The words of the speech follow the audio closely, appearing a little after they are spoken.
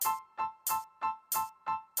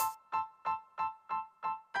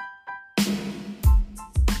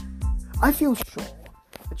I feel sure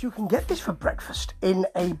that you can get this for breakfast in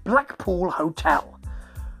a Blackpool hotel,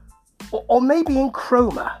 or maybe in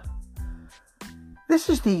Cromer. This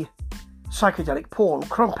is the psychedelic porn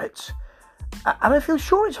Crumpets, and I feel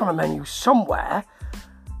sure it's on a menu somewhere,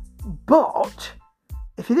 but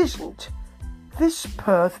if it isn't, this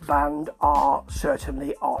Perth band are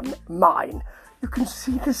certainly on mine. You can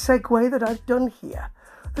see the segue that I've done here,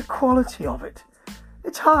 the quality of it.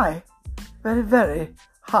 It's high, very, very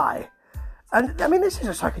high. And I mean, this is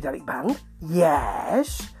a psychedelic band,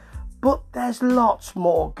 yes, but there's lots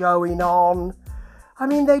more going on. I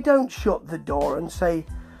mean, they don't shut the door and say,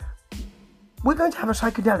 we're going to have a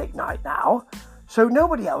psychedelic night now, so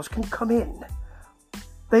nobody else can come in.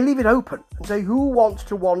 They leave it open and say, who wants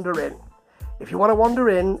to wander in? If you want to wander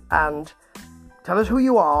in and tell us who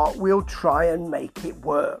you are, we'll try and make it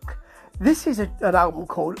work. This is an album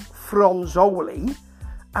called Fronzoli,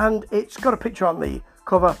 and it's got a picture on the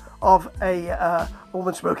cover of a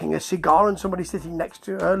woman smoking a cigar and somebody sitting next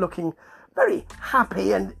to her looking very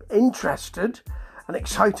happy and interested and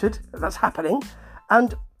excited that that's happening.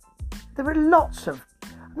 And there are lots of,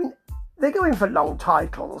 I mean, they're going for long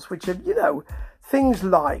titles, which are, you know, things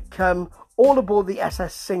like All Aboard the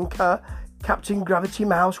SS Sinker, Captain Gravity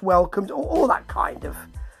Mouse welcomes, all that kind of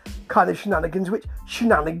shenanigans, which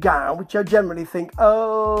I generally think,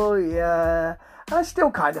 oh yeah. And I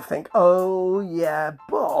still kind of think, oh yeah,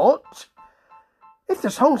 but if the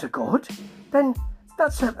songs are good, then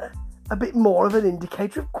that's a bit more of an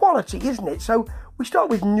indicator of quality, isn't it? So we start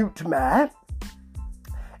with Newtmare.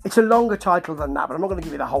 It's a longer title than that, but I'm not going to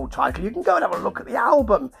give you the whole title. You can go and have a look at the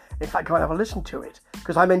album. In fact, go and have a listen to it,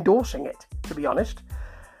 because I'm endorsing it, to be honest.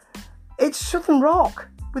 It's southern rock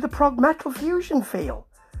with a prog metal fusion feel.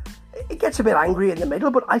 It gets a bit angry in the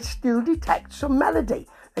middle, but I still detect some melody.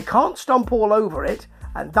 They can't stomp all over it,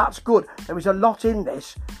 and that's good. There is a lot in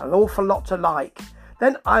this, an awful lot to like.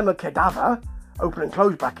 Then I'm a Cadaver, open and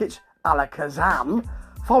close brackets, a la Kazam,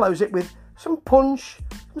 follows it with some punch,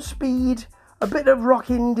 some speed, a bit of rock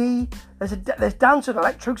indie. There's dance and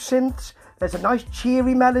electro synths. There's a nice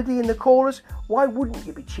cheery melody in the chorus. Why wouldn't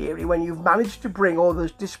you be cheery when you've managed to bring all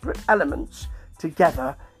those disparate elements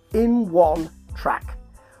together in one track?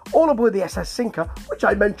 All Aboard the SS Sinker, which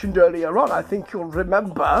I mentioned earlier on, I think you'll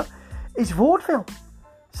remember, is vaudeville.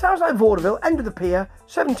 Sounds like vaudeville, end of the pier,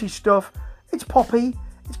 70s stuff. It's poppy.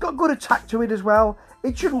 It's got good attack to it as well.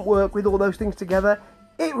 It shouldn't work with all those things together.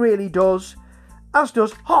 It really does. As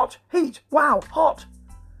does Hot, Heat, Wow, Hot.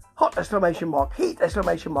 Hot exclamation mark, heat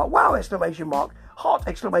exclamation mark, wow exclamation mark, hot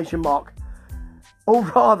exclamation mark. Or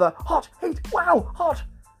rather, hot, heat, wow, hot.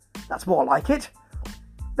 That's more like it.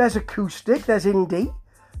 There's acoustic, there's indie,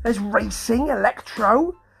 there's racing,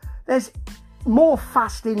 electro, there's more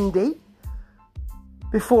fast indie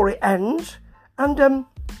before it ends. And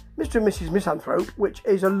Mr. and Mrs. Misanthrope, which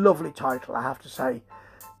is a lovely title, I have to say,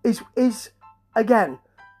 is again,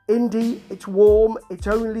 indie, it's warm, it's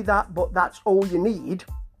only that, but that's all you need.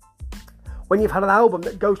 When you've had an album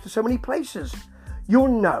that goes to so many places, you'll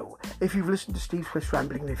know if you've listened to Steve Swift's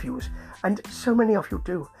Rambling Reviews, and so many of you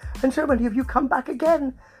do, and so many of you come back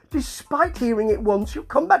again. Despite hearing it once, you'll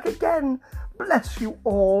come back again. Bless you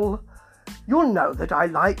all. You'll know that I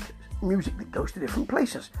like music that goes to different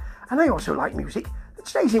places, and I also like music that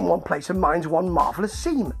stays in one place and minds one marvellous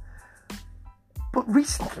seam. But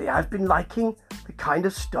recently I've been liking the kind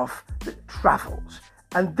of stuff that travels,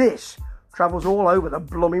 and this travels all over the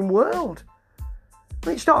blooming world. I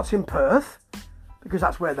mean, it starts in Perth, because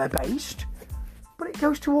that's where they're based, but it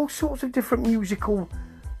goes to all sorts of different musical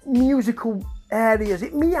areas.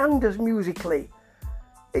 It meanders musically.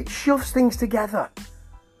 It shoves things together,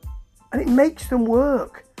 and it makes them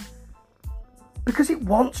work, because it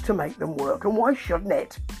wants to make them work, and why shouldn't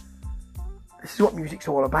it? This is what music's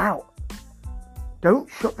all about. Don't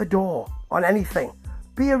shut the door on anything.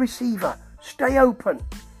 Be a receiver. Stay open.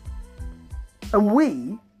 And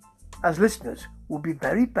we, as listeners, will be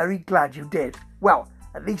very, very glad you did. Well,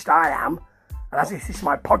 at least I am. And as this is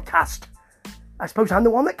my podcast, I suppose I'm the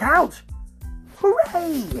one that counts.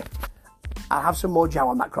 Hooray! I'll have some more jam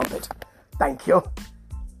on that crumpet. Thank you.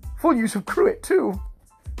 Full use of cruet too.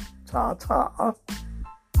 Ta-ta.